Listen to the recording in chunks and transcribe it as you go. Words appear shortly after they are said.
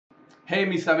Hey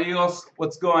mis amigos,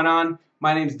 what's going on?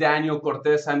 My name is Daniel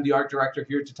Cortez. I'm the art director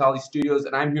here at Totally Studios,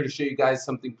 and I'm here to show you guys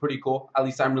something pretty cool. At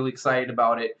least I'm really excited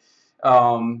about it.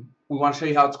 We want to show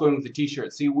you how it's going with the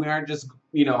t-shirts. See, we aren't just,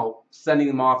 sending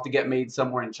them off to get made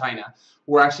somewhere in China.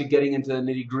 We're actually getting into the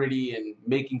nitty-gritty and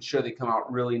making sure they come out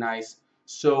really nice.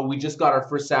 So we just got our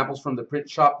first samples from the print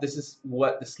shop. This is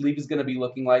what the sleeve is going to be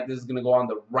looking like. This is going to go on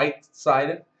the right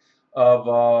side of,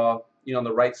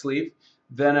 the right sleeve.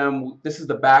 Then this is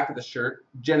the back of the shirt.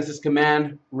 Genesis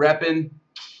Command, reppin'.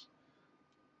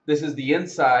 This is the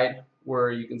inside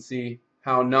where you can see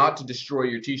how not to destroy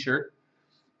your t-shirt.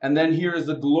 And then here is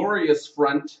the glorious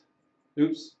front.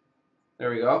 Oops. There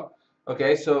we go.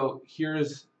 Okay, so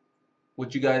here's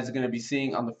what you guys are going to be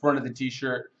seeing on the front of the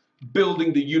t-shirt.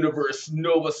 Building the universe,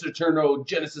 Novus AEterno,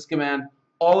 Genesis Command.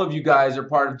 All of you guys are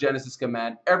part of Genesis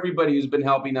Command. Everybody who's been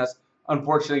helping us.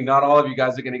 Unfortunately, not all of you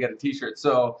guys are going to get a t-shirt.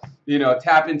 So,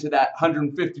 tap into that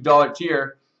 $150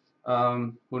 tier.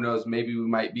 Who knows, maybe we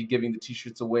might be giving the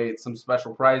t-shirts away at some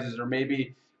special prizes, or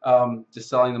maybe just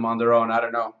selling them on their own. I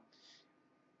don't know.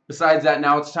 Besides that,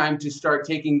 now it's time to start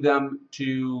taking them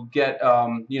to get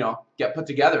put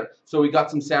together. So we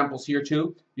got some samples here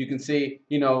too. You can see,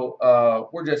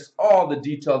 we're just all the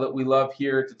detail that we love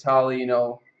here at Totally,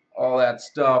 all that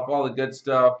stuff, all the good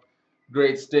stuff,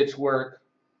 great stitch work.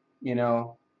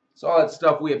 So all that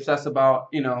stuff we obsess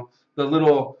about, the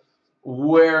little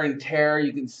wear and tear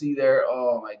you can see there.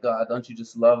 Oh my God, don't you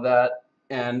just love that?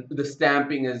 And the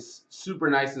stamping is super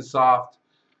nice and soft,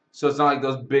 so it's not like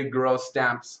those big gross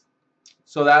stamps.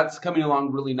 So that's coming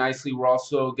along really nicely. We're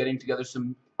also getting together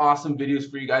some awesome videos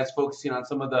for you guys, focusing on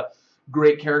some of the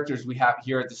great characters we have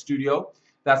here at the studio.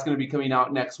 That's going to be coming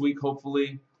out next week,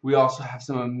 hopefully. We also have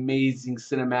some amazing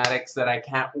cinematics that I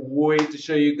can't wait to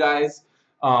show you guys.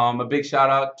 A big shout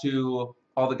out to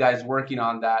all the guys working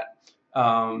on that.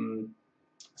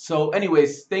 So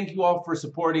anyways, thank you all for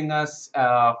supporting us,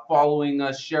 following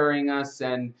us, sharing us,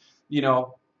 and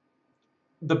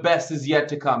the best is yet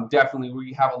to come. Definitely,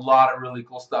 we have a lot of really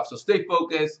cool stuff. So stay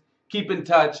focused, keep in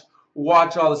touch,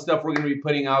 watch all the stuff we're going to be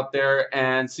putting out there,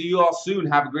 and see you all soon.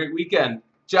 Have a great weekend.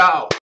 Ciao.